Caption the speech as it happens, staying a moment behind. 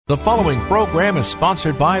The following program is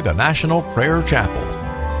sponsored by the National Prayer Chapel.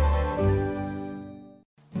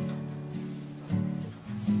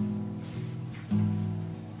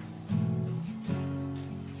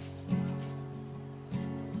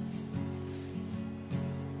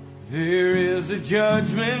 There is a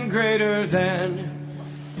judgment greater than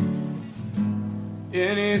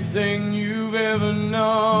anything you've ever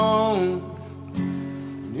known.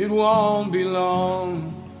 It won't be long.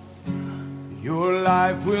 Your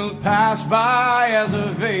life will pass by as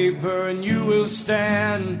a vapor, and you will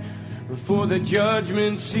stand before the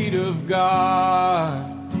judgment seat of God.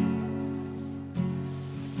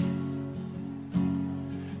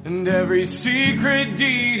 And every secret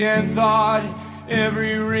deed and thought,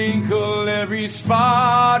 every wrinkle, every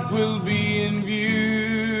spot will be in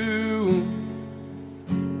view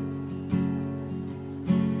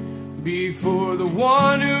before the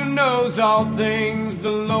one who knows all things, the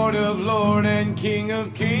Lord of Lords and King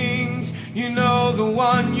of Kings. You know, the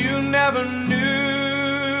one you never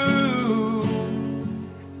knew.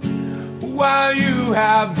 While you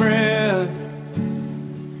have breath,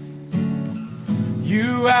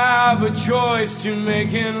 you have a choice to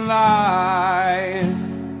make in life.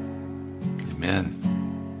 Amen.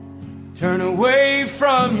 Turn away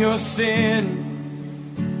from your sin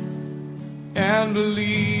and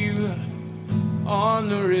believe on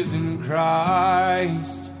the risen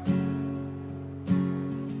Christ.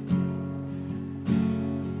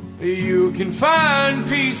 You can find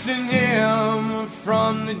peace in Him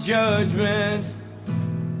from the judgment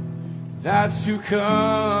that's to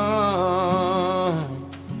come.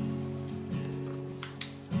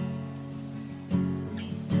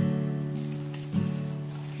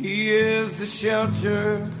 He is the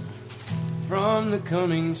shelter from the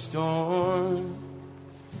coming storm.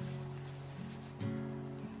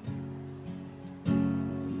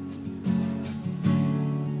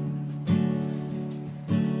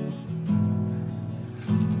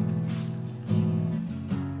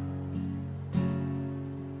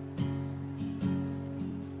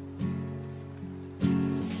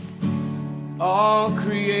 All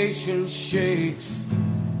creation shakes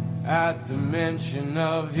at the mention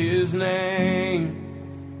of His name.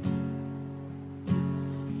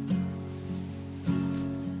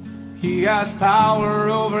 He has power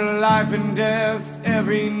over life and death.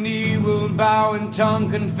 Every knee will bow and tongue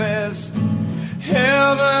confess.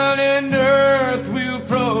 Heaven and earth will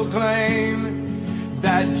proclaim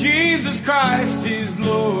that Jesus Christ is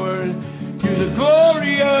Lord. To the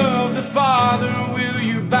glory of the Father, will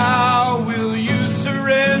you bow? Will you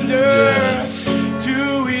surrender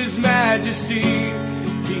to His majesty?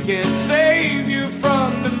 He can save you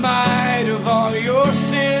from the might of all your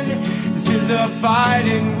sin. This is a fight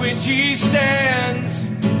in which He stands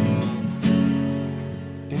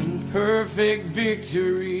in perfect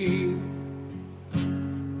victory.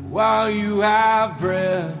 While you have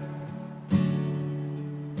breath,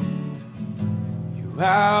 you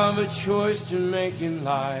have a choice to make in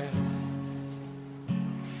life.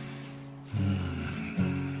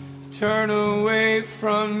 Turn away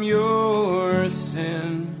from your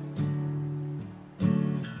sin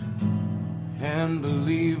and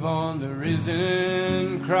believe on the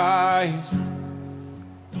risen Christ.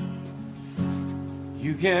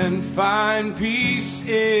 You can find peace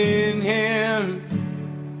in Him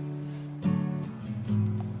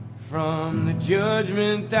from the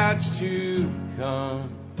judgment that's to come.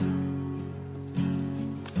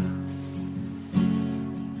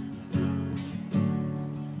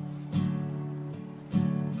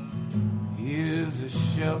 He is a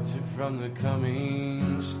shelter from the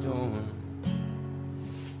coming storm.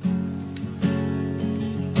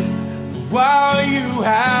 While you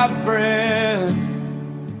have breath,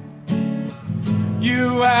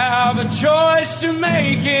 you have a choice to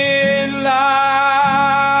make in life.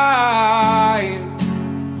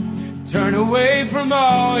 Turn away from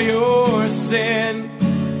all your sin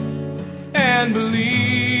and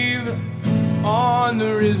believe on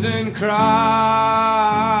the risen Christ.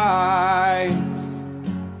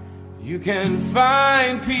 You can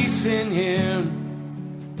find peace in Him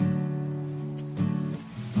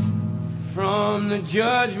from the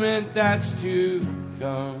judgment that's to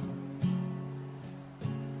come.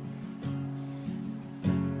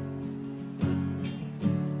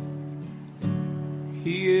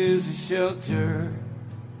 He is a shelter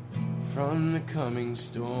from the coming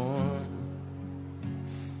storm.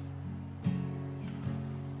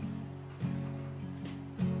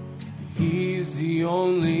 He's the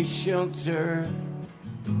only shelter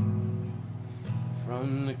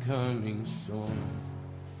from the coming storm.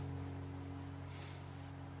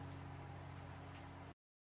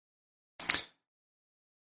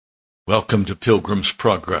 Welcome to Pilgrim's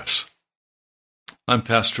Progress. I'm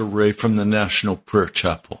Pastor Ray from the National Prayer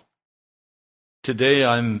Chapel. Today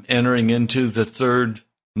I'm entering into the third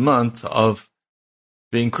month of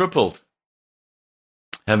being crippled,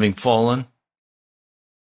 having fallen,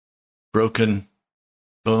 broken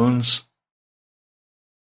bones,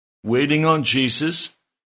 waiting on Jesus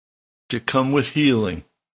to come with healing.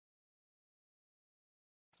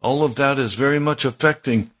 All of that is very much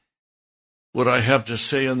affecting what I have to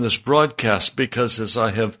say on this broadcast, because as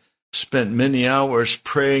I have spent many hours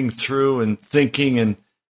praying through and thinking, and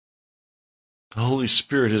the Holy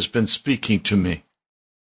Spirit has been speaking to me.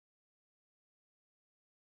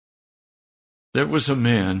 There was a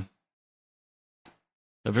man,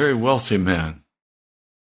 a very wealthy man.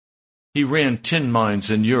 He ran tin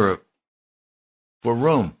mines in Europe for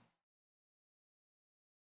Rome.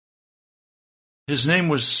 His name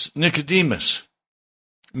was Nicodemus,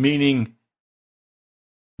 meaning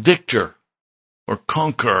victor or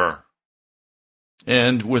conqueror.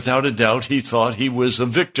 And without a doubt, he thought he was a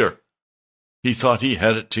victor. He thought he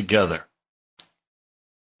had it together.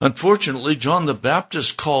 Unfortunately, John the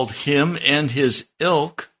Baptist called him and his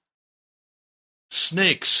ilk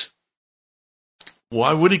snakes.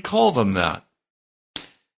 Why would he call them that?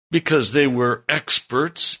 Because they were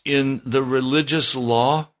experts in the religious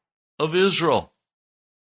law of Israel.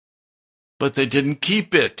 But they didn't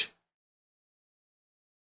keep it.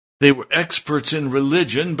 They were experts in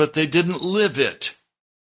religion, but they didn't live it.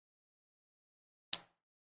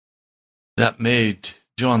 That made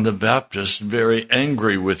John the Baptist very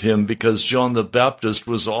angry with him, because John the Baptist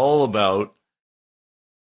was all about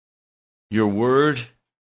your word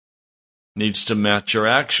needs to match your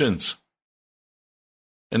actions.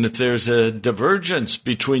 And if there's a divergence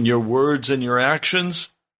between your words and your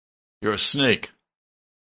actions, you're a snake.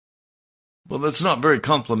 Well, that's not very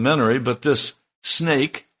complimentary, but this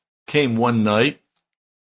snake came one night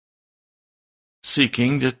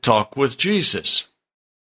seeking to talk with Jesus.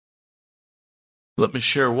 Let me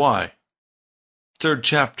share why. 3rd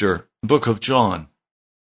chapter, book of John.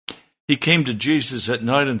 He came to Jesus at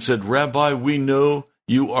night and said, "Rabbi, we know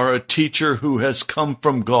you are a teacher who has come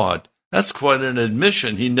from God." That's quite an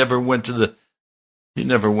admission. He never went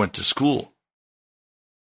to school.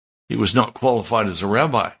 He was not qualified as a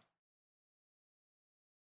rabbi.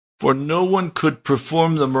 For no one could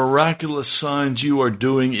perform the miraculous signs you are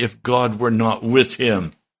doing if God were not with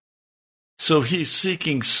him. So he's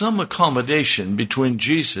seeking some accommodation between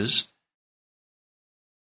Jesus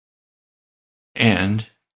and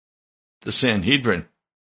the Sanhedrin.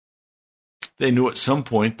 They knew at some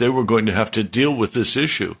point they were going to have to deal with this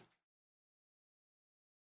issue.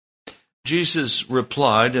 Jesus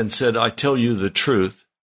replied and said, "I tell you the truth,"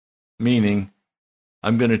 meaning,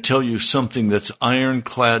 I'm going to tell you something that's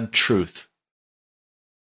ironclad truth.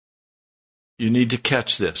 You need to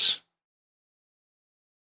catch this.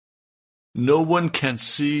 No one can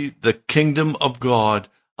see the kingdom of God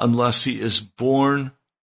unless he is born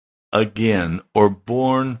again, or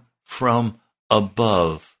born from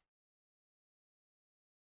above.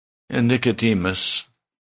 And Nicodemus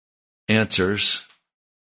answers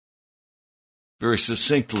very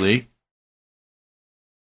succinctly,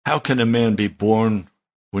 how can a man be born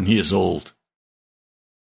when he is old?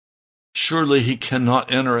 Surely he cannot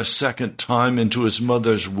enter a second time into his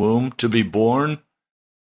mother's womb to be born.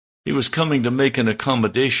 He was coming to make an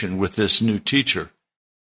accommodation with this new teacher.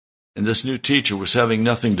 And this new teacher was having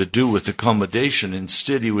nothing to do with accommodation.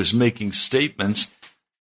 Instead, he was making statements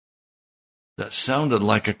that sounded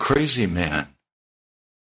like a crazy man.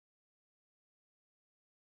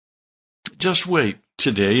 Just wait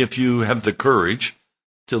today, if you have the courage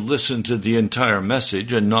to listen to the entire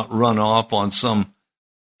message and not run off on some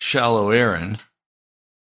shallow errand.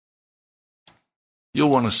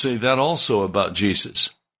 You'll want to say that also about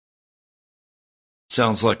Jesus.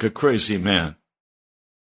 Sounds like a crazy man.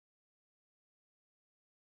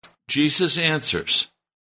 Jesus answers,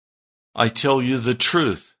 I tell you the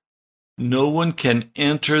truth. No one can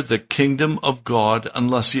enter the kingdom of God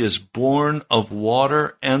unless he is born of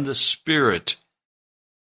water and the Spirit.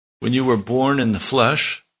 When you were born in the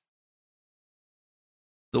flesh,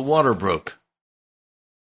 the water broke,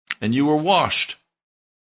 and you were washed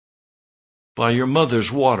by your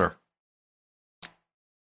mother's water.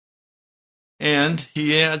 And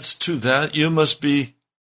he adds to that, you must be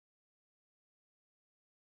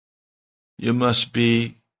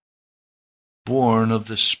born of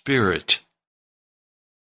the Spirit.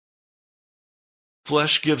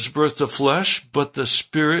 Flesh gives birth to flesh, but the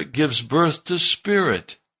Spirit gives birth to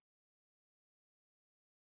spirit.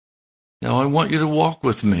 Now I want you to walk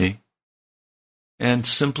with me and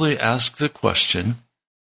simply ask the question,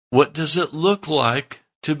 What does it look like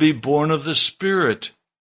to be born of the Spirit?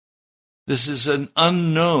 This is an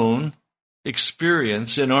unknown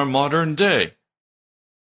experience in our modern day.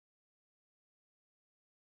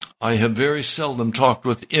 I have very seldom talked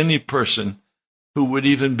with any person who would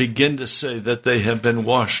even begin to say that they have been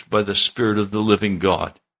washed by the Spirit of the living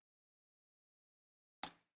God.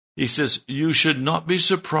 He says, you should not be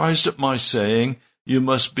surprised at my saying, you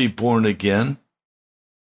must be born again.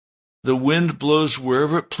 The wind blows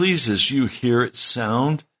wherever it pleases. You hear its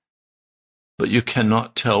sound, but you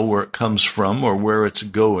cannot tell where it comes from or where it's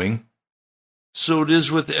going. So it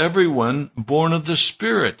is with everyone born of the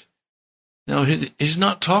Spirit. Now, he's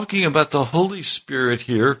not talking about the Holy Spirit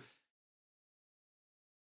here.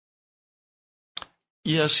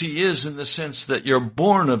 Yes, he is in the sense that you're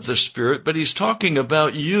born of the Spirit, but he's talking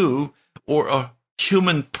about you or a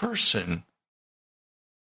human person.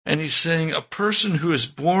 And he's saying a person who is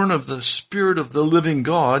born of the Spirit of the living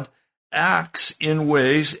God acts in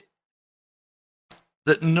ways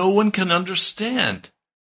that no one can understand.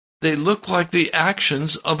 They look like the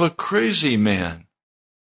actions of a crazy man.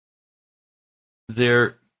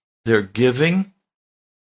 They're giving.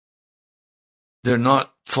 They're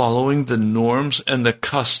not following the norms and the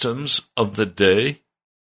customs of the day.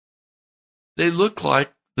 They look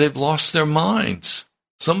like they've lost their minds.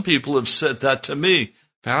 Some people have said that to me.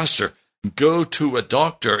 Pastor, go to a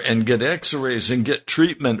doctor and get x-rays and get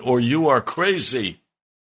treatment or you are crazy.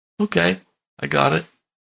 Okay, I got it.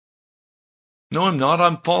 No, I'm not.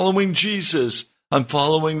 I'm following Jesus. I'm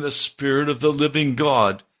following the Spirit of the living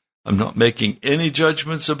God. I'm not making any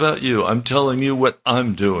judgments about you. I'm telling you what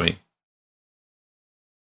I'm doing.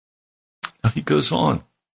 He goes on.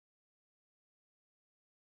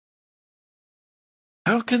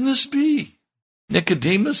 How can this be?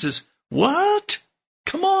 Nicodemus is, what?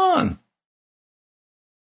 Come on.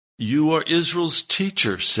 You are Israel's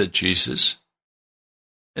teacher, said Jesus.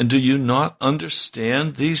 And do you not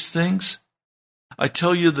understand these things? I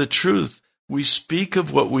tell you the truth. We speak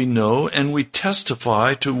of what we know and we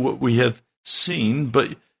testify to what we have seen,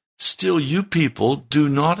 but still you people do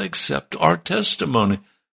not accept our testimony.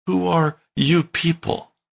 Who are you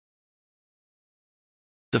people?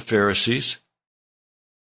 The Pharisees.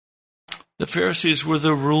 The Pharisees were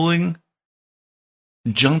the ruling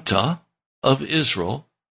junta of Israel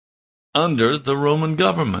under the Roman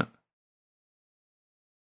government.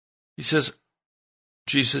 Jesus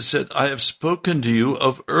said, I have spoken to you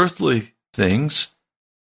of earthly things,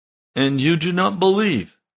 and you do not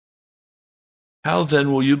believe. How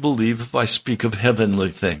then will you believe if I speak of heavenly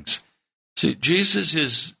things? See, Jesus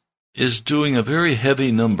is doing a very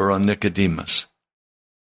heavy number on Nicodemus.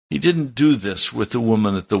 He didn't do this with the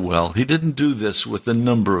woman at the well. He didn't do this with a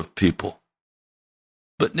number of people.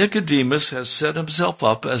 But Nicodemus has set himself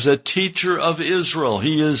up as a teacher of Israel.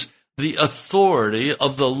 He is the authority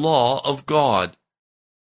of the law of God.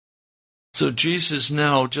 So Jesus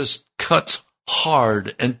now just cuts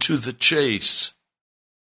hard and to the chase.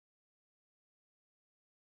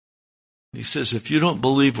 He says, if you don't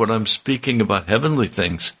believe what I'm speaking about heavenly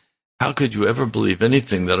things, how could you ever believe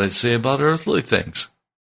anything that I say about earthly things?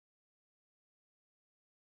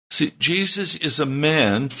 See, Jesus is a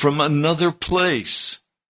man from another place.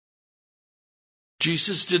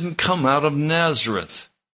 Jesus didn't come out of Nazareth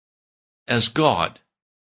as God.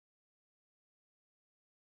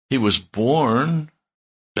 He was born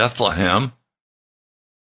Bethlehem,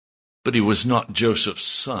 but he was not Joseph's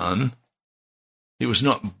son. He was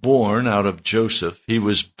not born out of Joseph. He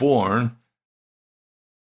was born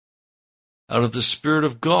out of the Spirit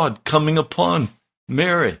of God coming upon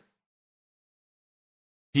Mary.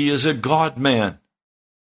 He is a God-man.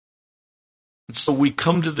 And so we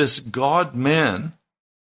come to this God-man.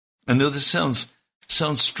 I know this sounds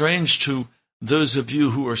strange to those of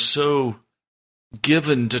you who are so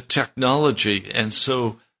given to technology and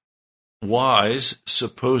so wise,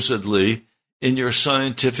 supposedly, in your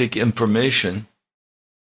scientific information.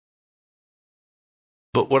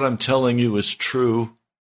 But what I'm telling you is true.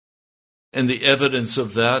 And the evidence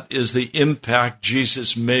of that is the impact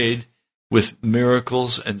Jesus made with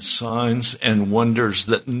miracles and signs and wonders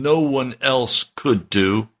that no one else could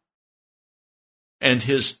do. And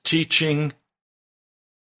his teaching,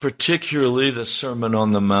 particularly the Sermon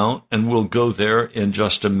on the Mount, and we'll go there in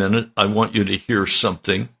just a minute. I want you to hear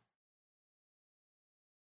something.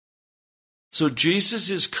 So Jesus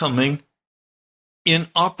is coming in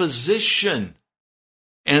opposition,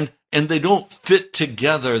 and they don't fit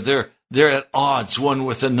together. They're at odds one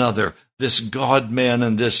with another, this God-man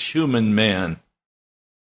and this human man.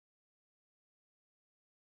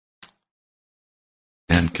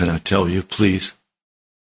 And can I tell you, please,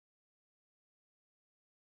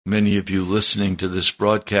 Many of you listening to this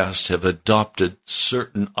broadcast have adopted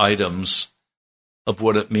certain items of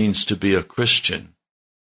what it means to be a Christian.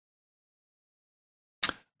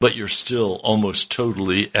 But you're still almost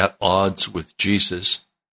totally at odds with Jesus.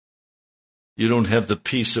 You don't have the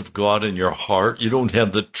peace of God in your heart. You don't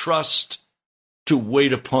have the trust to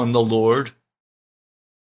wait upon the Lord.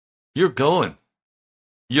 You're going.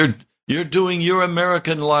 You're doing your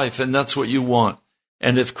American life, and that's what you want.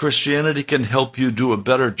 And if Christianity can help you do a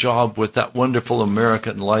better job with that wonderful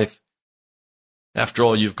American life, after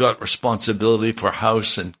all, you've got responsibility for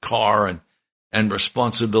house and car and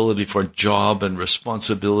responsibility for job and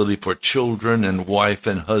responsibility for children and wife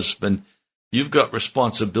and husband. You've got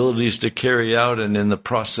responsibilities to carry out, and in the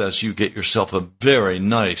process, you get yourself a very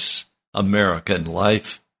nice American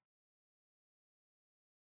life.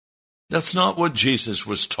 That's not what Jesus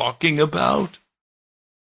was talking about.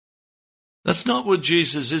 That's not what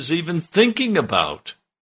Jesus is even thinking about.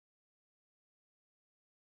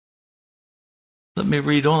 Let me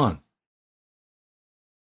read on.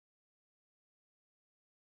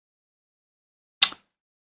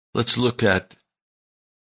 Let's look at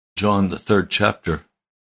John, the 3rd chapter.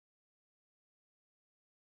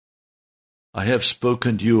 I have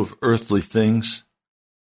spoken to you of earthly things,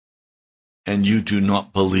 and you do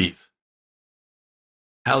not believe.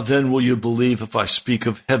 How then will you believe if I speak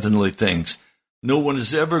of heavenly things? No one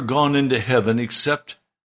has ever gone into heaven except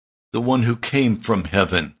the one who came from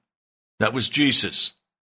heaven. That was Jesus,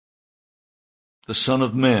 the Son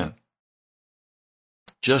of Man.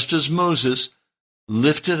 Just as Moses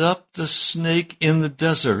lifted up the snake in the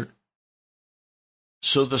desert,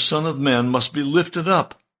 so the Son of Man must be lifted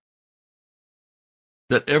up,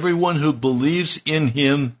 that everyone who believes in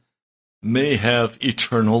him may have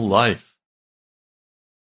eternal life.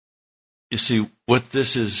 You see, what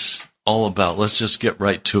this is all about, let's just get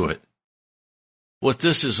right to it. What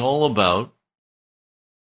this is all about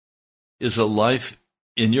is a life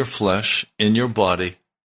in your flesh, in your body,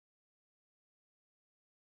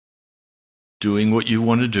 doing what you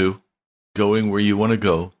want to do, going where you want to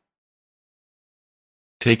go,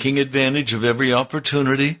 taking advantage of every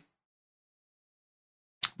opportunity,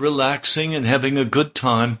 relaxing and having a good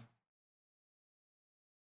time,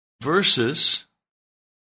 versus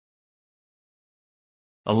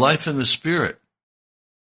a life in the Spirit.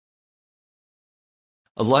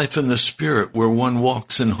 A life in the Spirit where one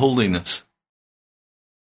walks in holiness.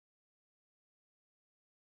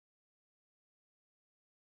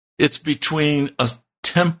 It's between a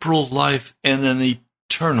temporal life and an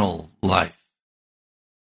eternal life.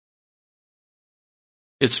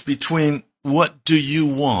 It's between what do you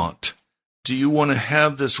want? Do you want to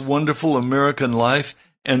have this wonderful American life?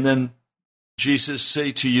 And then Jesus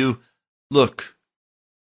say to you, look,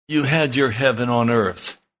 you had your heaven on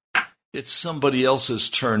earth. It's somebody else's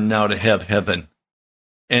turn now to have heaven,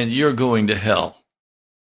 and you're going to hell.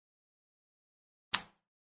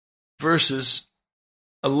 Versus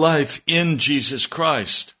a life in Jesus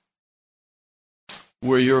Christ,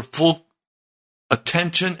 where your full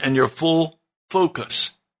attention and your full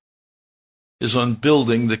focus is on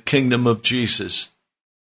building the kingdom of Jesus,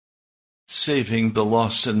 saving the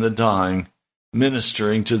lost and the dying,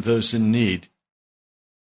 ministering to those in need.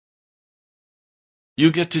 You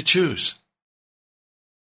get to choose.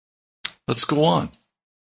 Let's go on.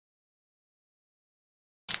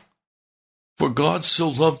 For God so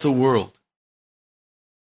loved the world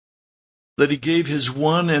that he gave his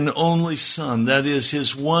one and only Son, that is,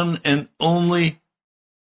 his one and only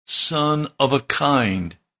Son of a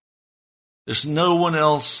kind. There's no one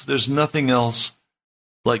else, there's nothing else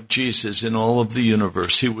like Jesus in all of the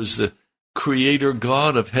universe. He was the creator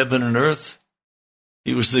God of heaven and earth.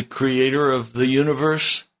 He was the creator of the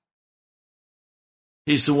universe.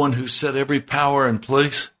 He's the one who set every power in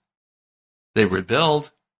place. They rebelled,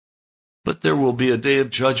 but there will be a day of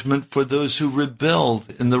judgment for those who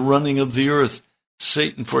rebelled in the running of the earth.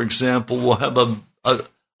 Satan, for example, will have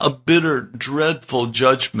a bitter, dreadful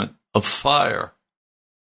judgment of fire.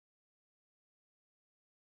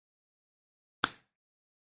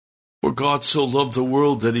 For God so loved the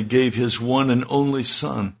world that he gave his one and only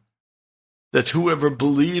Son, that whoever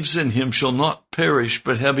believes in him shall not perish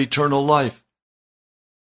but have eternal life.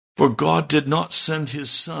 For God did not send his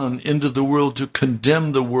Son into the world to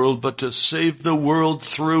condemn the world, but to save the world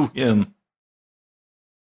through him.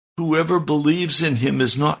 Whoever believes in him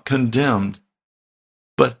is not condemned,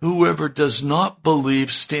 but whoever does not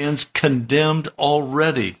believe stands condemned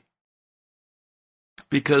already,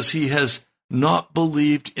 because he has not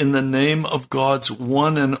believed in the name of God's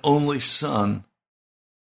one and only Son.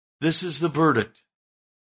 This is the verdict.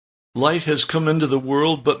 Light has come into the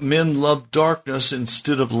world, but men love darkness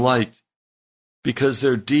instead of light, because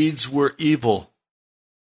their deeds were evil.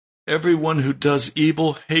 Everyone who does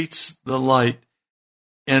evil hates the light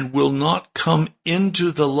and will not come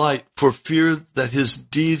into the light for fear that his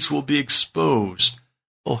deeds will be exposed.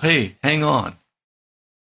 Oh, hey, hang on.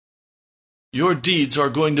 Your deeds are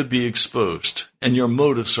going to be exposed, and your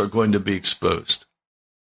motives are going to be exposed.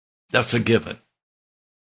 That's a given.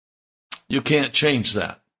 You can't change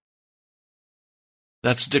that.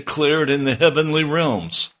 That's declared in the heavenly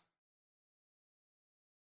realms.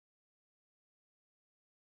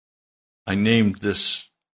 I named this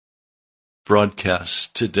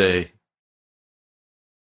broadcast today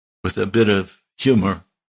with a bit of humor.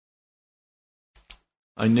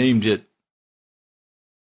 I named it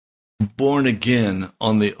Born Again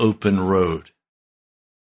on the Open Road.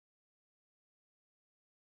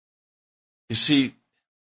 You see,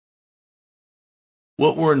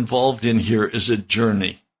 what we're involved in here is a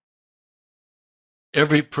journey.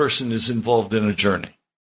 Every person is involved in a journey.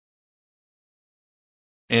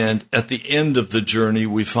 And at the end of the journey,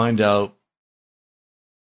 we find out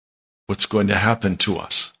what's going to happen to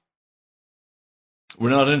us. We're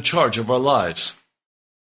not in charge of our lives.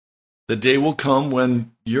 The day will come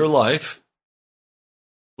when your life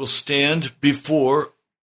will stand before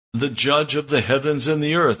the judge of the heavens and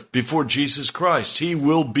the earth, before Jesus Christ. He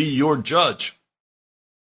will be your judge.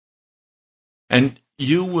 And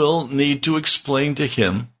you will need to explain to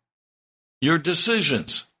him your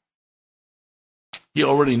decisions. He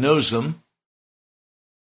already knows them.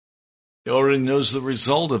 He already knows the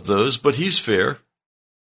result of those, but he's fair.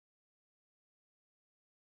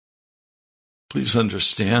 Please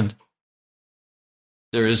understand,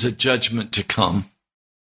 there is a judgment to come.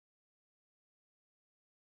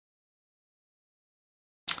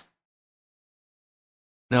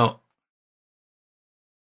 Now,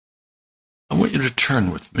 I want you to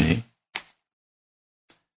turn with me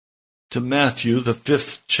to Matthew, the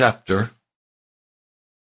 5th chapter.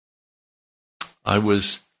 I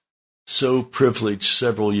was so privileged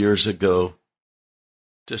several years ago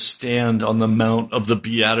to stand on the Mount of the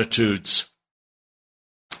Beatitudes,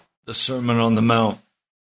 the Sermon on the Mount.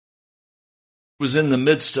 It was in the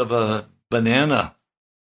midst of a banana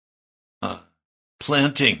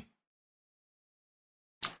planting,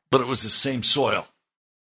 but it was the same soil.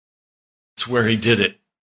 It's where he did it.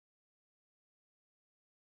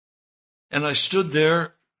 And I stood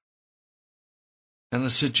there and I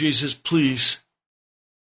said, Jesus, please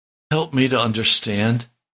help me to understand.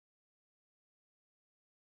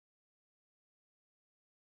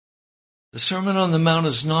 The Sermon on the Mount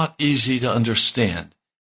is not easy to understand.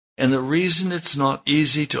 And the reason it's not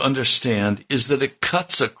easy to understand is that it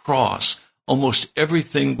cuts across almost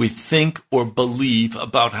everything we think or believe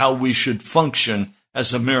about how we should function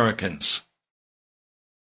as Americans.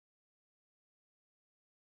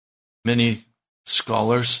 Many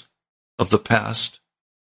scholars of the past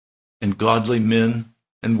and godly men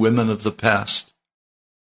and women of the past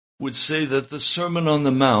would say that the Sermon on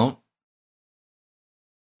the Mount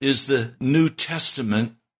is the New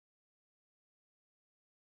Testament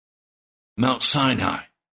Mount Sinai.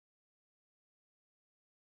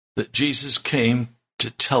 That Jesus came to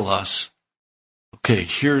tell us, okay,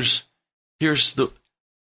 here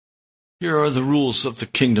are the rules of the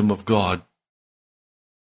kingdom of God.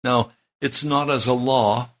 Now, it's not as a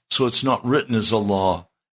law, so it's not written as a law.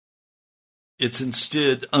 It's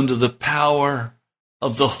instead under the power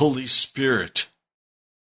of the Holy Spirit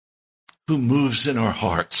who moves in our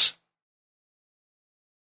hearts.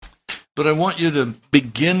 But I want you to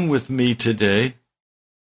begin with me today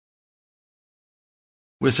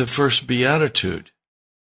with the first beatitude.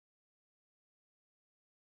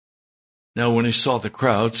 Now, when he saw the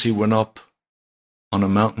crowds, he went up on a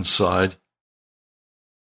mountainside.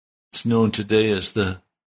 It's known today as the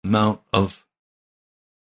Mount of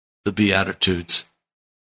the Beatitudes.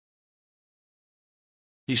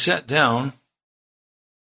 He sat down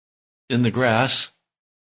in the grass,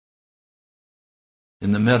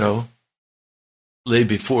 in the meadow, lay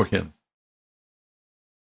before him.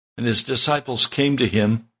 And his disciples came to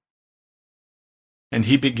him, and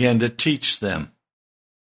he began to teach them.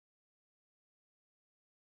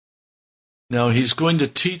 Now, he's going to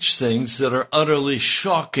teach things that are utterly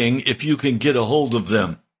shocking if you can get a hold of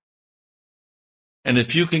them. And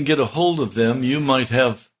if you can get a hold of them, you might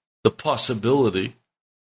have the possibility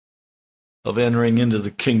of entering into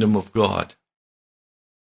the kingdom of God.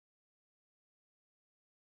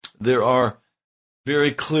 There are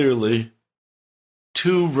very clearly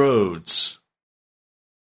two roads.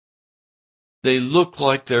 They look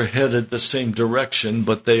like they're headed the same direction,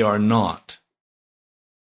 but they are not.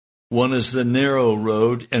 One is the narrow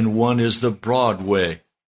road, and one is the broad way.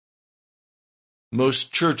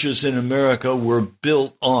 Most churches in America were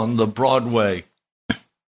built on the broad way.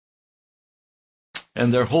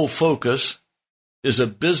 And their whole focus is a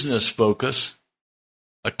business focus,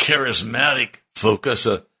 a charismatic focus,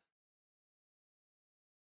 a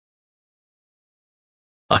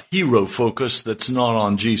hero focus that's not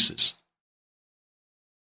on Jesus.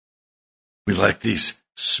 We like these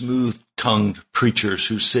smooth-tongued preachers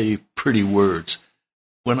who say pretty words.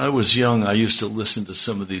 When I was young, I used to listen to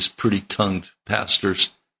some of these pretty-tongued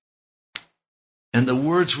pastors, and the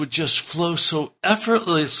words would just flow so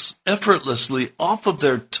effortlessly off of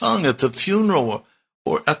their tongue at the funeral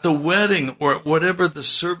or at the wedding or whatever the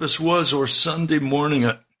service was, or Sunday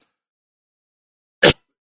morning.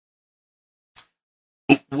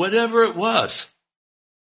 Whatever it was.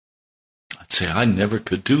 I'd say, I never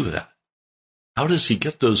could do that. How does he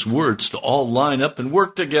get those words to all line up and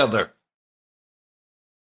work together?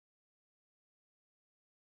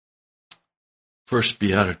 First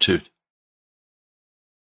beatitude.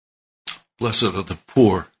 Blessed are the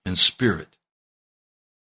poor in spirit.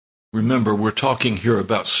 Remember, we're talking here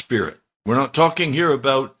about spirit. We're not talking here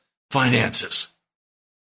about finances.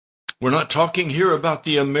 We're not talking here about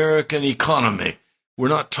the American economy. We're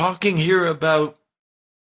not talking here about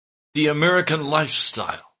the American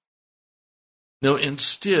lifestyle. No,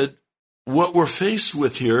 instead, what we're faced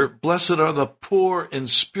with here, blessed are the poor in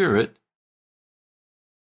spirit,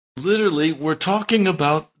 literally, we're talking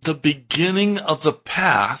about the beginning of the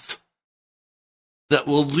path that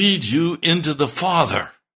will lead you into the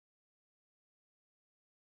Father.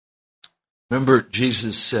 Remember,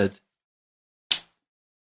 Jesus said,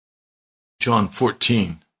 John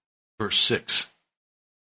 14, verse 6,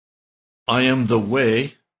 I am the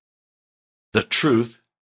way, the truth,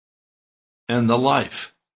 and the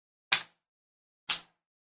life.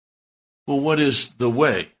 Well, what is the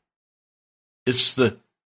way? It's the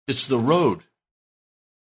road.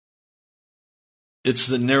 It's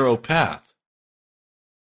the narrow path.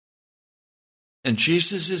 And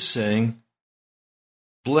Jesus is saying,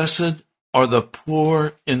 blessed are the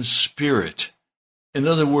poor in spirit. In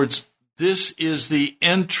other words, this is the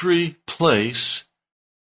entry place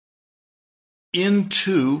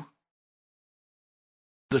into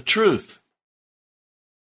the truth,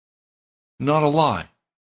 not a lie.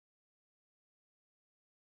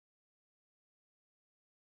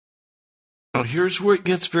 Now, here's where it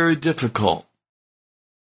gets very difficult.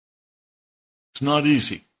 It's not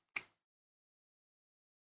easy.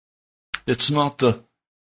 It's not the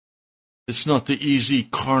easy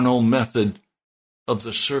carnal method of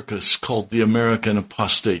the circus called the American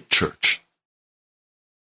Apostate Church.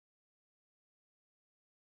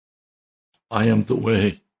 I am the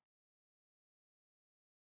way.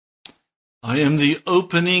 I am the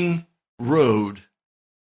opening road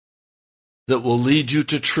that will lead you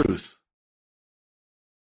to truth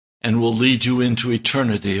and will lead you into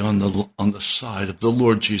eternity on the side of the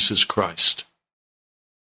Lord Jesus Christ.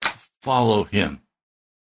 Follow him.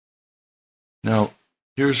 Now,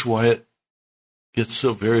 here's why it gets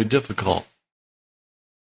so very difficult.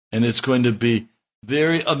 And it's going to be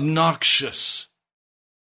very obnoxious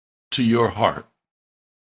to your heart.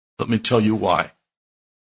 Let me tell you why.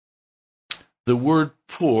 The word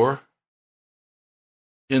poor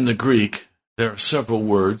in the Greek, there are several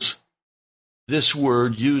words. This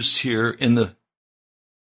word used here in the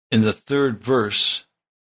third verse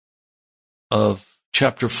of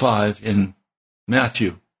chapter 5 in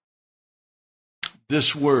Matthew.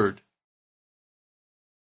 This word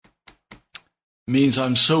means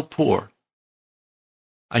I'm so poor,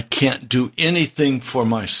 I can't do anything for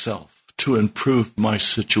myself to improve my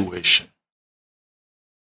situation.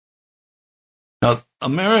 Now,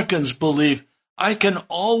 Americans believe I can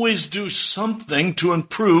always do something to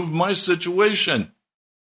improve my situation.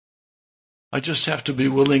 I just have to be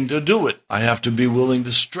willing to do it. I have to be willing to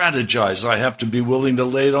strategize. I have to be willing to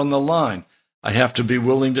lay it on the line. I have to be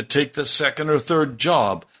willing to take the second or third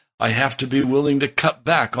job. I have to be willing to cut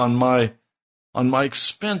back on my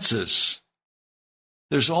expenses.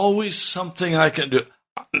 There's always something I can do.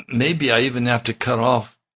 Maybe I even have to cut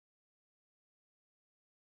off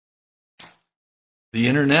the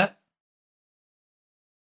internet.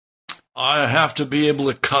 I have to be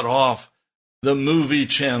able to cut off the movie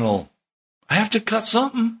channel. I have to cut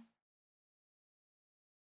something.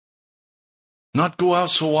 Not go out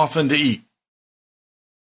so often to eat.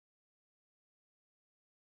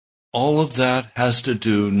 All of that has to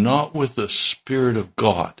do not with the Spirit of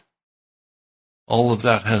God. All of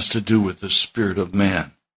that has to do with the spirit of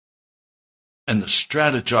man and the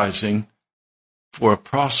strategizing for a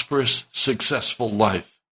prosperous, successful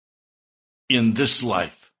life in this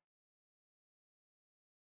life.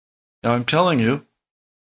 Now I'm telling you,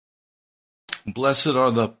 blessed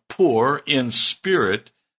are the poor in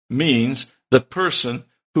spirit means the person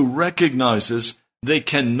who recognizes they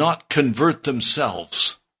cannot convert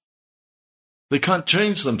themselves. They can't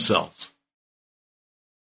change themselves.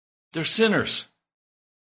 They're sinners.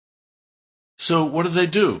 So what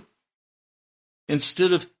do?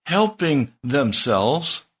 Instead of helping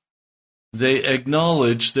themselves, they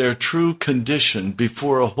acknowledge their true condition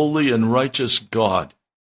before a holy and righteous God.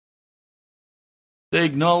 They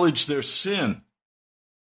acknowledge their sin.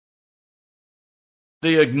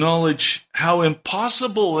 They acknowledge how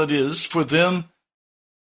impossible it is for them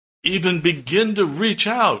even begin to reach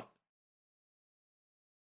out.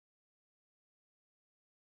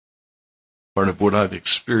 Part of what I've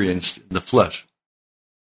experienced in the flesh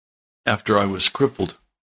after I was crippled.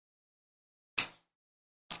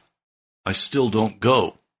 I still don't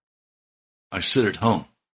go. I sit at home.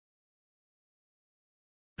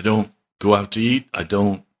 I don't go out to eat. I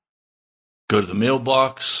don't go to the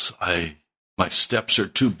mailbox. My steps are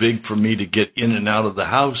too big for me to get in and out of the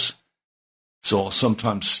house. So I'll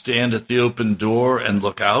sometimes stand at the open door and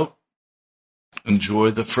look out,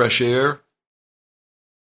 enjoy the fresh air.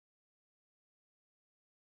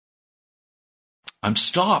 I'm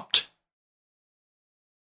stopped.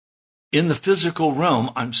 In the physical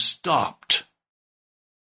realm, I'm stopped.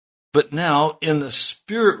 But now, in the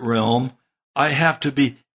spirit realm, I have to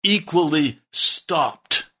be equally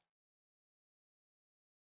stopped.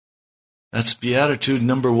 That's beatitude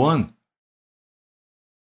number 1.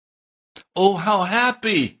 Oh, how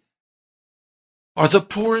happy are the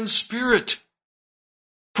poor in spirit,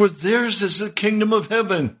 for theirs is the kingdom of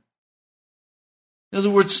heaven. In other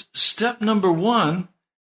words, step number 1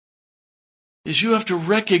 is you have to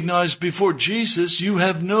recognize before Jesus you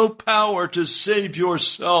have no power to save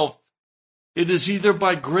yourself. It is either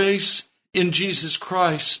by grace in Jesus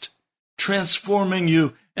Christ, transforming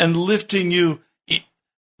you and lifting you,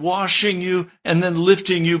 washing you, and then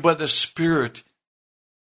lifting you by the Spirit.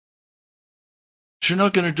 But you're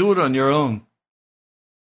not going to do it on your own.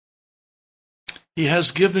 He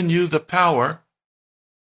has given you the power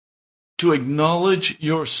to acknowledge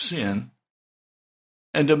your sin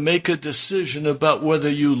and to make a decision about whether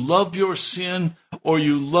you love your sin or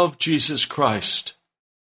you love Jesus Christ.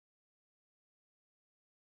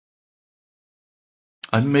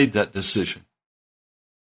 I made that decision.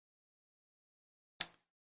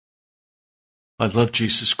 I love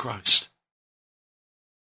Jesus Christ.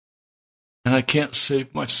 And I can't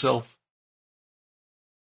save myself.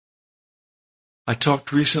 I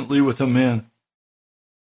talked recently with a man.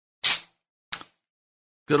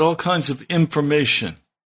 Got all kinds of information.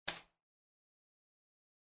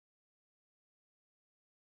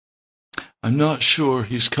 I'm not sure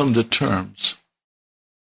he's come to terms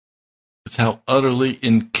with how utterly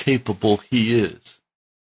incapable he is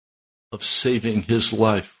of saving his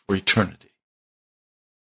life for eternity.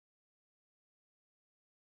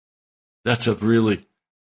 That's a really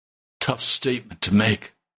tough statement to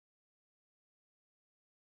make.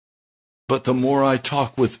 But the more I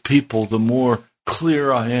talk with people, the more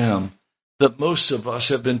clear I am that most of us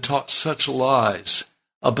have been taught such lies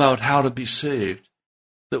about how to be saved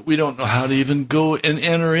that we don't know how to even go and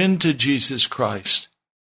enter into Jesus Christ.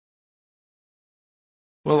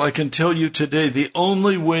 Well, I can tell you today, the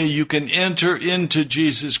only way you can enter into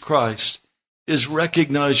Jesus Christ is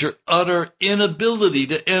recognize your utter inability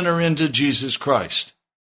to enter into Jesus Christ.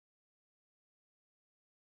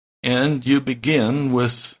 And you begin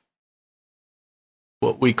with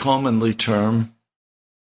what we commonly term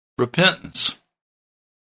repentance.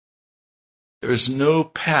 There is no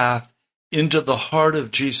path into the heart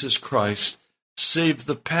of Jesus Christ save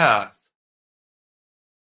the path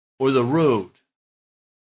or the road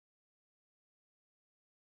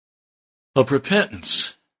of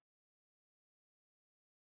repentance.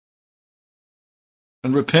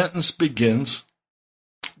 And repentance begins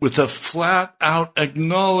with a flat-out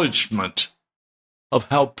acknowledgement of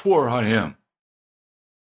how poor I am.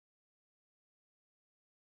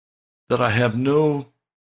 That I have no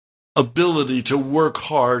ability to work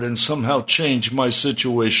hard and somehow change my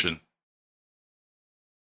situation.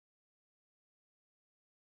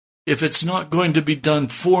 If it's not going to be done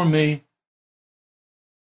for me,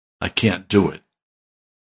 I can't do it.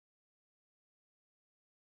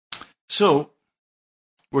 So,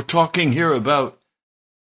 we're talking here about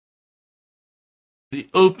the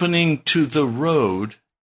opening to the road,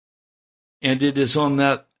 and it is on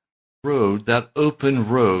that road, that open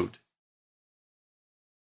road,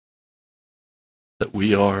 that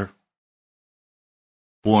we are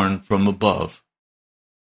born from above.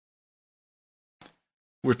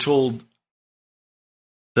 we're told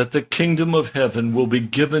that the kingdom of heaven will be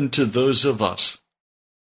given to those of us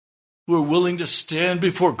who are willing to stand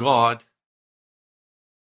before God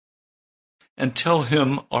and tell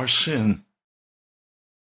him our sin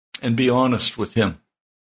and be honest with him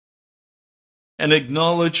and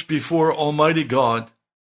acknowledge before Almighty God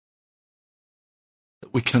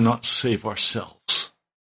that we cannot save ourselves.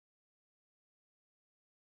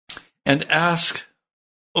 And ask,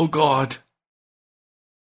 "Oh God,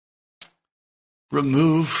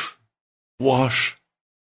 remove, wash,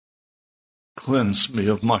 cleanse me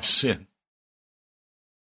of my sin."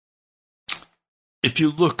 If you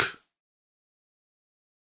look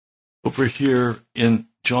over here in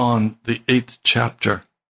John, the 8th chapter,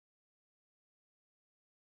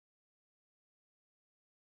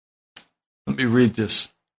 let me read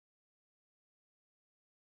this.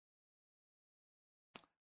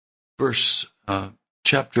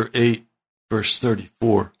 Chapter 8, verse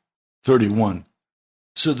 31.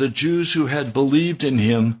 So the Jews who had believed in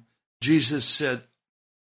him, Jesus said,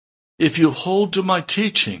 "If you hold to my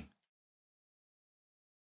teaching,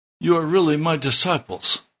 you are really my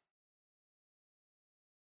disciples.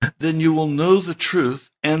 Then you will know the truth,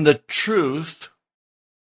 and the truth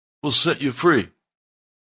will set you free."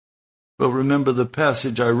 Well, remember the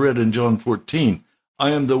passage I read in John 14.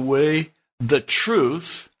 I am the way, the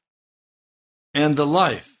truth, and the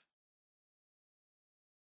life.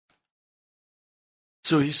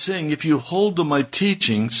 So he's saying, if you hold to my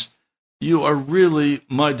teachings, you are really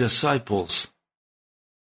my disciples.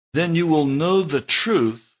 Then you will know the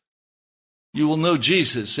truth. You will know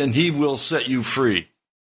Jesus, and he will set you free.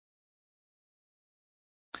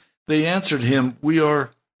 They answered him, "We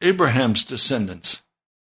are Abraham's descendants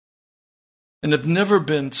and have never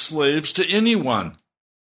been slaves to anyone.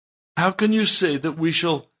 How can you say that we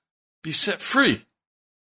shall be set free?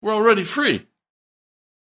 We're already free."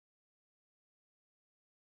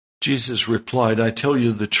 Jesus replied, "I tell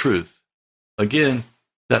you the truth." Again,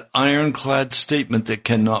 that ironclad statement that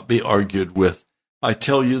cannot be argued with. I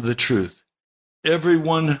tell you the truth.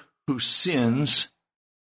 Everyone who sins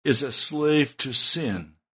is a slave to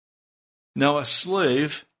sin. Now, a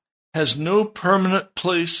slave has no permanent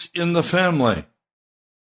place in the family,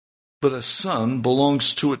 but a son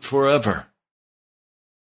belongs to it forever.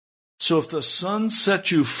 So if the Son sets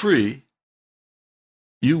you free,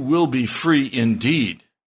 you will be free indeed.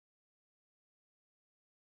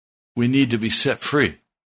 We need to be set free.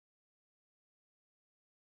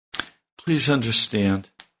 Please understand,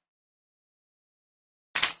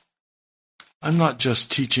 I'm not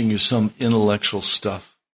just teaching you some intellectual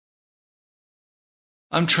stuff.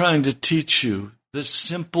 I'm trying to teach you the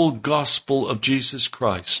simple gospel of Jesus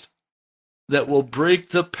Christ that will break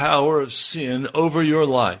the power of sin over your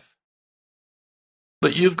life.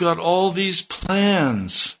 But you've got all these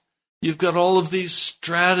plans. You've got all of these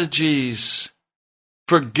strategies.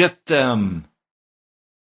 Forget them.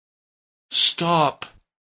 Stop.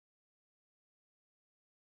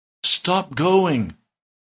 Stop going.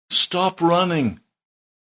 Stop running.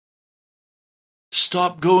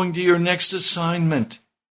 Stop going to your next assignment.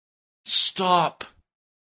 Stop.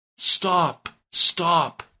 Stop.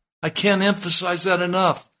 Stop. I can't emphasize that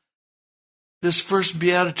enough. This first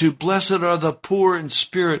beatitude, blessed are the poor in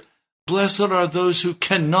spirit. Blessed are those who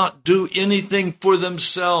cannot do anything for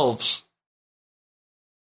themselves,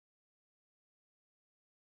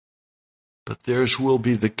 but theirs will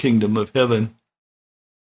be the kingdom of heaven.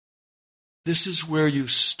 This is where you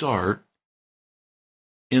start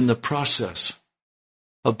in the process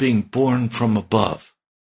of being born from above.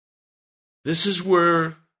 This is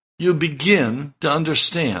where you begin to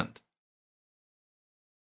understand.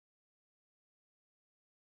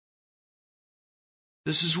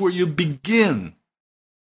 This is where you begin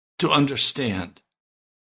to understand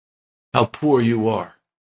how poor you are,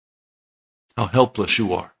 how helpless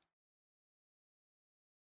you are.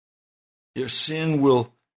 Your sin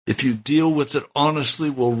will, if you deal with it honestly,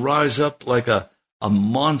 will rise up like a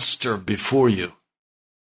monster before you.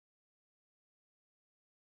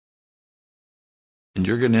 And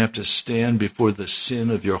you're going to have to stand before the sin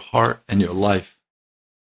of your heart and your life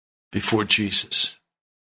before Jesus.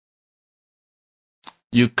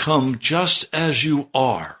 You come just as you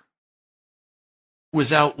are,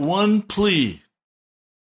 without one plea,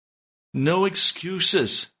 no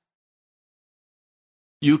excuses.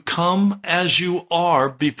 You come as you are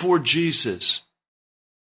before Jesus.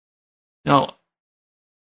 Now,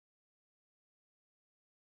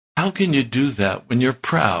 how can you do that when you're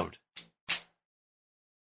proud?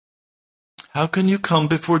 How can you come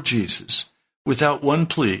before Jesus without one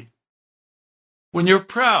plea when you're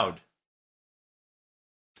proud?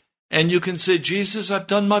 And you can say, Jesus, I've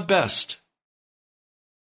done my best.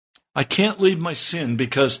 I can't leave my sin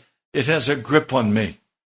because it has a grip on me.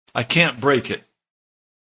 I can't break it.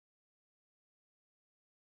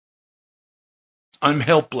 I'm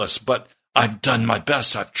helpless, but I've done my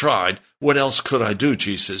best. I've tried. What else could I do,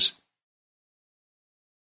 Jesus?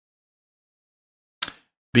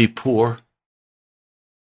 Be poor.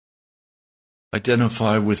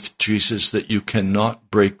 Identify with Jesus that you cannot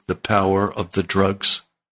break the power of the drugs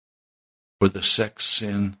or the sex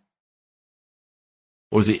sin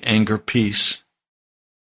or the anger piece.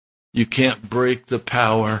 You can't break the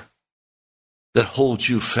power that holds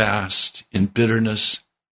you fast in bitterness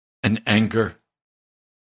and anger.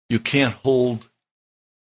 You can't hold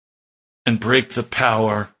and break the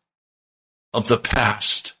power of the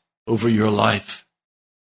past over your life.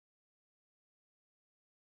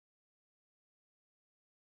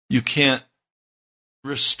 You can't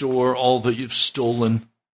restore all that you've stolen.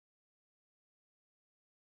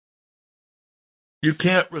 You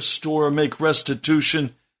can't restore or make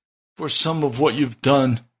restitution for some of what you've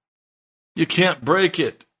done. You can't break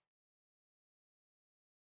it.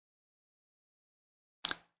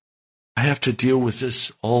 I have to deal with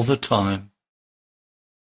this all the time.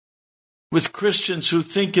 With Christians who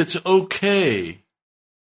think it's okay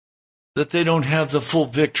that they don't have the full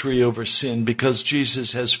victory over sin because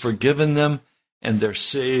Jesus has forgiven them and they're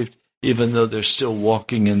saved even though they're still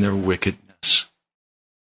walking in their wickedness.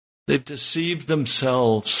 They've deceived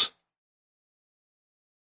themselves.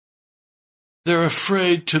 They're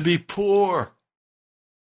afraid to be poor.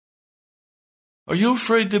 Are you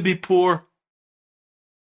afraid to be poor?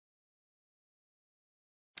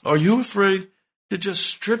 Are you afraid to just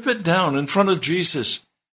strip it down in front of Jesus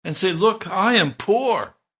and say, look, I am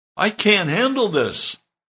poor. I can't handle this.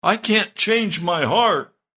 I can't change my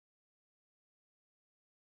heart.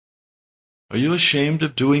 Are you ashamed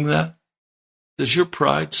of doing that? Does your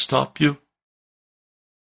pride stop you?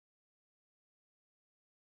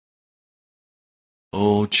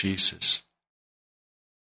 Oh, Jesus.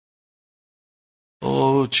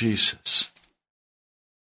 Oh, Jesus.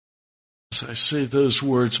 As I say those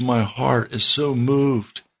words, my heart is so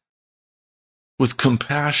moved with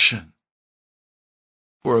compassion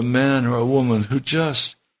for a man or a woman who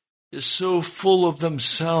just is so full of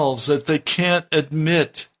themselves that they can't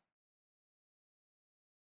admit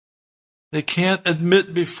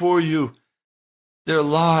before you their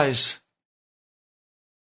lies,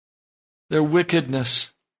 their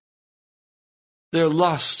wickedness, their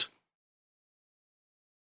lust.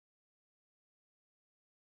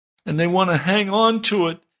 And they want to hang on to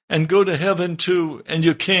it and go to heaven too, and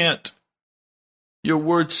you can't. Your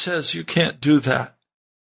word says you can't do that.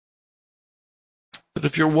 But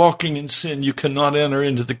if you're walking in sin, you cannot enter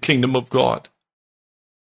into the kingdom of God.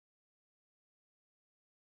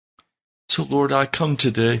 So, Lord, I come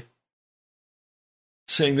today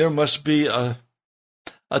saying there must be a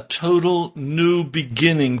total new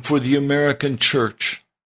beginning for the American church,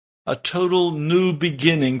 a total new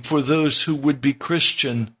beginning for those who would be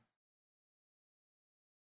Christian.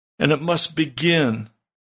 And it must begin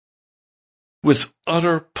with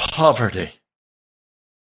utter poverty,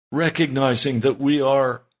 recognizing that we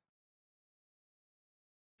are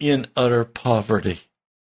in utter poverty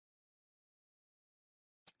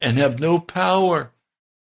and have no power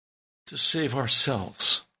to save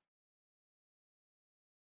ourselves.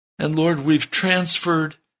 And Lord, we've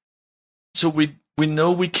transferred, so we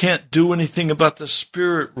know we can't do anything about the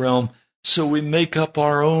spirit realm, so we make up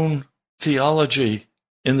our own theology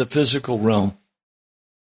in the physical realm.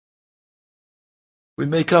 We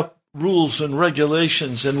make up rules and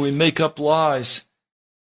regulations, and we make up lies,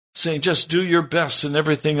 saying just do your best and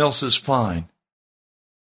everything else is fine.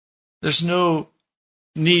 There's no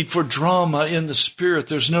need for drama in the Spirit.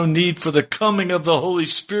 There's no need for the coming of the Holy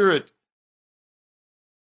Spirit.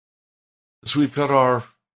 As we've got our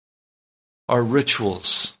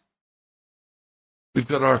rituals. We've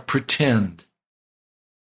got our pretend.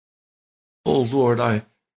 Oh Lord, I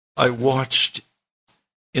watched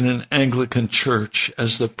in an Anglican church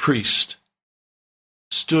as the priest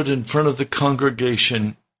stood in front of the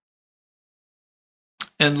congregation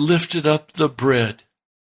and lifted up the bread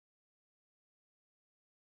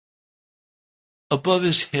above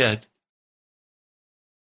his head,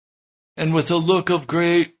 and with a look of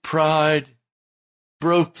great pride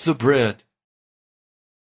broke the bread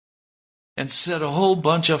and said a whole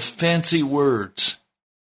bunch of fancy words.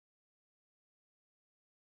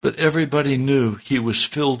 But everybody knew he was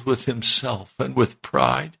filled with himself and with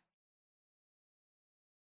pride.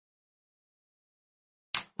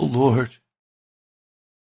 Oh Lord,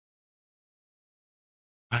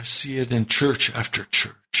 I see it in church after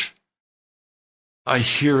church. I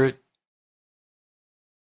hear it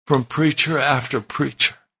from preacher after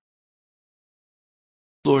preacher.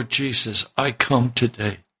 Lord Jesus, I come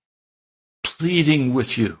today pleading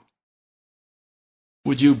with you.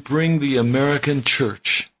 Would you bring the American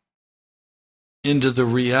church into the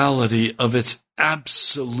reality of its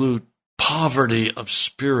absolute poverty of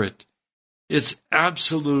spirit, its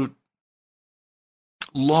absolute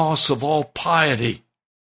loss of all piety,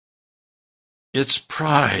 its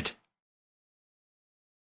pride.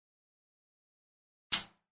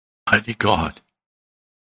 Mighty God,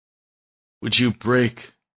 would you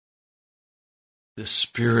break the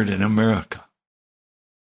spirit in America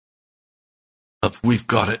of we've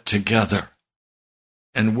got it together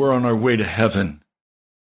and we're on our way to heaven.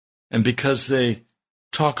 And because they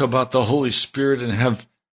talk about the Holy Spirit and have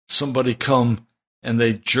somebody come and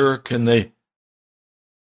they jerk and they,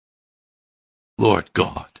 Lord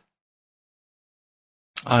God,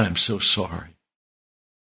 I am so sorry.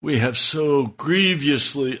 We have so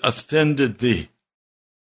grievously offended thee.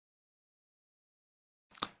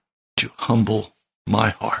 To humble my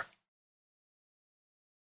heart.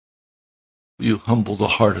 You humble the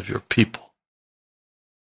heart of your people.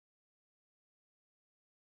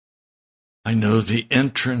 I know the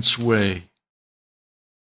entrance way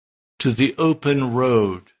to the open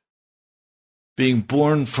road, being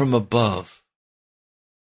born from above,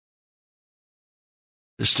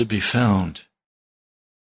 is to be found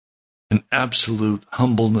in absolute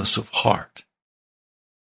humbleness of heart,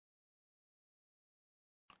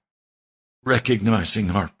 recognizing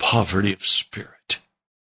our poverty of spirit.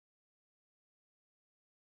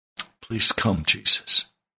 Please come, Jesus.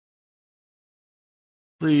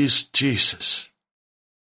 Please, Jesus.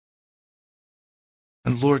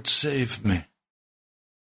 And Lord, save me.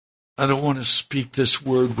 I don't want to speak this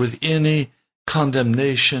word with any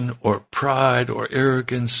condemnation or pride or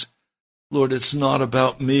arrogance. Lord, it's not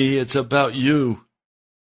about me, it's about you.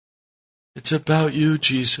 It's about you,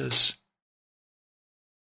 Jesus.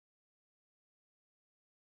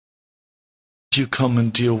 You come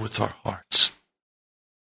and deal with our hearts.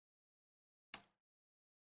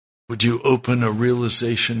 Would you open a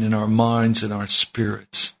realization in our minds and our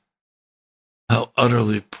spirits how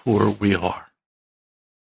utterly poor we are?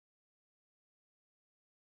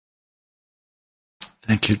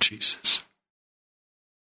 Thank you, Jesus.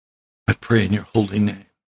 I pray in your holy name.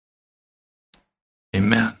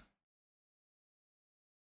 Amen.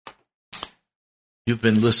 You've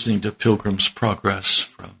been listening to Pilgrim's Progress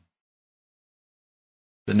from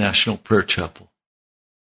the National Prayer Chapel.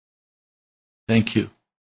 Thank you.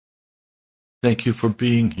 Thank you for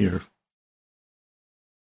being here.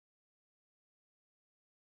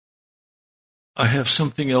 I have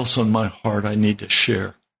something else on my heart I need to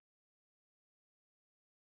share.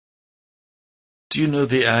 Do you know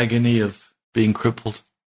the agony of being crippled?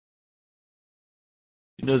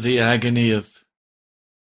 You know the agony of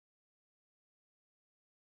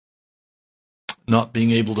not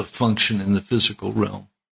being able to function in the physical realm?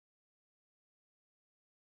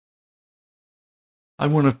 I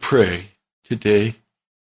want to pray today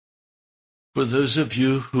for those of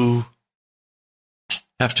you who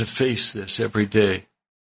have to face this every day.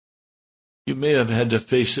 You may have had to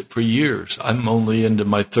face it for years. I'm only into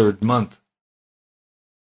my 3rd month.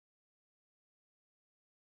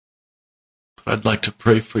 But I'd like to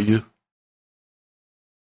pray for you.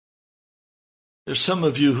 There's some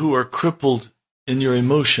of you who are crippled in your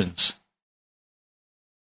emotions.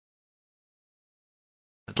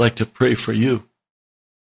 I'd like to pray for you.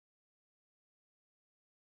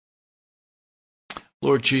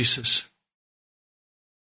 Lord Jesus,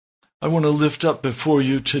 I want to lift up before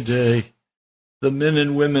you today the men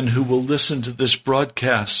and women who will listen to this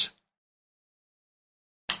broadcast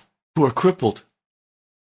who are crippled,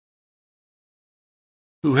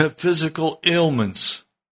 who have physical ailments.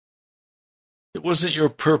 It wasn't your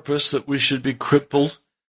purpose that we should be crippled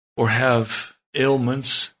or have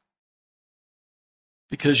ailments,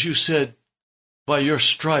 because you said, by your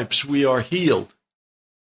stripes we are healed.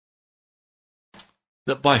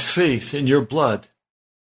 That by faith in your blood,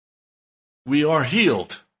 we are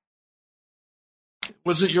healed. It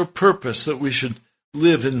wasn't your purpose that we should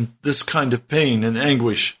live in this kind of pain and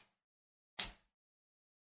anguish.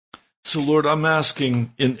 So, Lord, I'm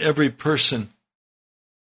asking in every person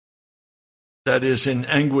that is in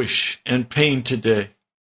anguish and pain today,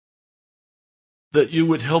 that you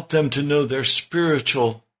would help them to know their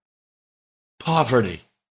spiritual poverty,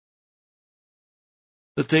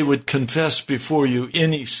 that they would confess before you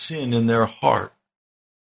any sin in their heart,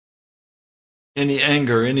 any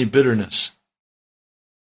anger, any bitterness,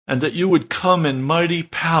 and that you would come in mighty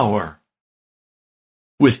power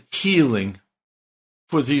with healing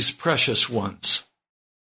for these precious ones.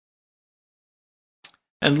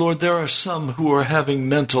 And Lord, there are some who are having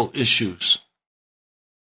mental issues,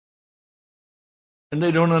 and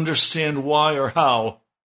they don't understand why or how.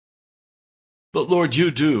 But Lord,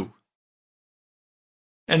 you do.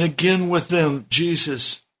 And again with them,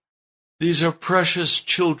 Jesus, these are precious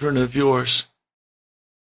children of yours.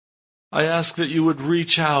 I ask that you would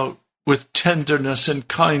reach out with tenderness and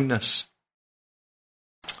kindness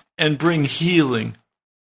and bring healing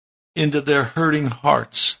into their hurting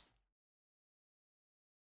hearts.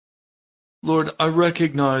 Lord, I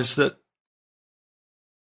recognize that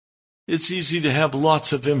it's easy to have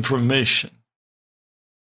lots of information,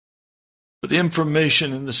 but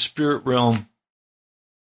information in the spirit realm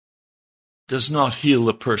does not heal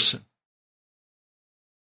a person.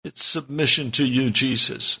 It's submission to you,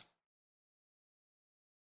 Jesus.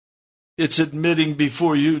 It's admitting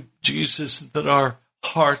before you, Jesus, that our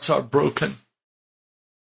hearts are broken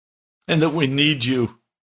and that we need you.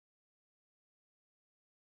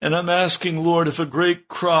 And I'm asking, Lord, if a great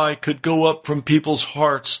cry could go up from people's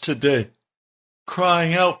hearts today,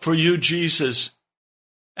 crying out for you, Jesus,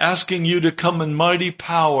 asking you to come in mighty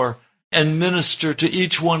power and minister to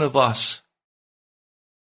each one of us,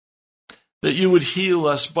 that you would heal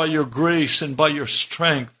us by your grace and by your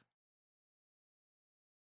strength.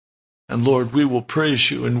 And Lord, we will praise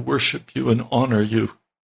you and worship you and honor you.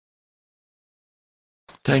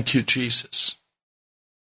 Thank you, Jesus.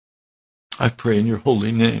 I pray in your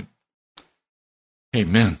holy name.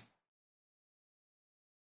 Amen.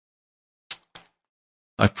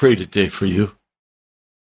 I pray today for you.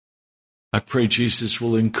 I pray Jesus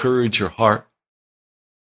will encourage your heart,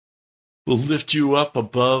 will lift you up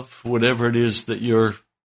above whatever it is that you're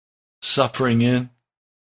suffering in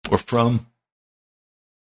or from.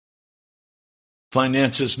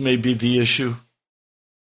 Finances may be the issue.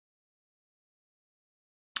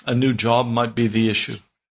 A new job might be the issue.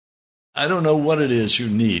 I don't know what it is you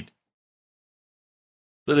need.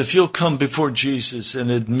 But if you'll come before Jesus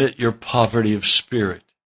and admit your poverty of spirit,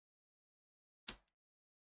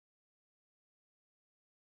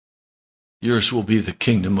 yours will be the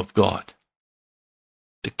kingdom of God,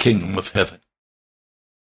 the kingdom of heaven.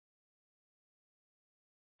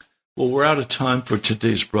 Well, we're out of time for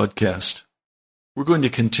today's broadcast. We're going to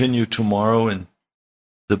continue tomorrow in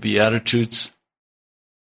the Beatitudes.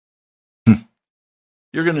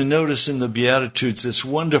 You're going to notice in the Beatitudes this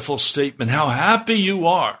wonderful statement, how happy you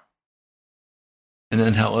are, and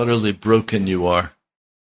then how utterly broken you are.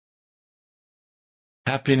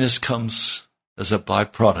 Happiness comes as a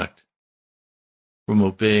byproduct from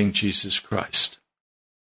obeying Jesus Christ,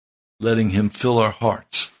 letting him fill our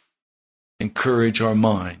hearts, encourage our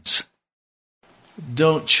minds.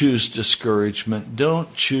 Don't choose discouragement.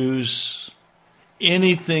 Don't choose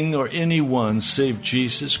anything or anyone save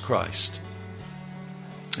Jesus Christ,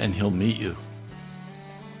 and he'll meet you.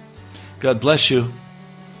 God bless you.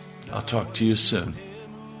 I'll talk to you soon.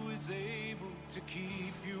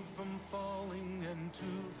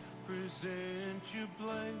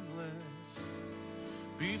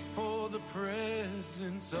 Before the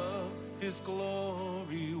presence of his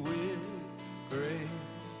glory with great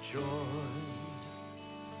joy,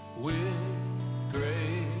 with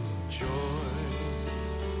great joy.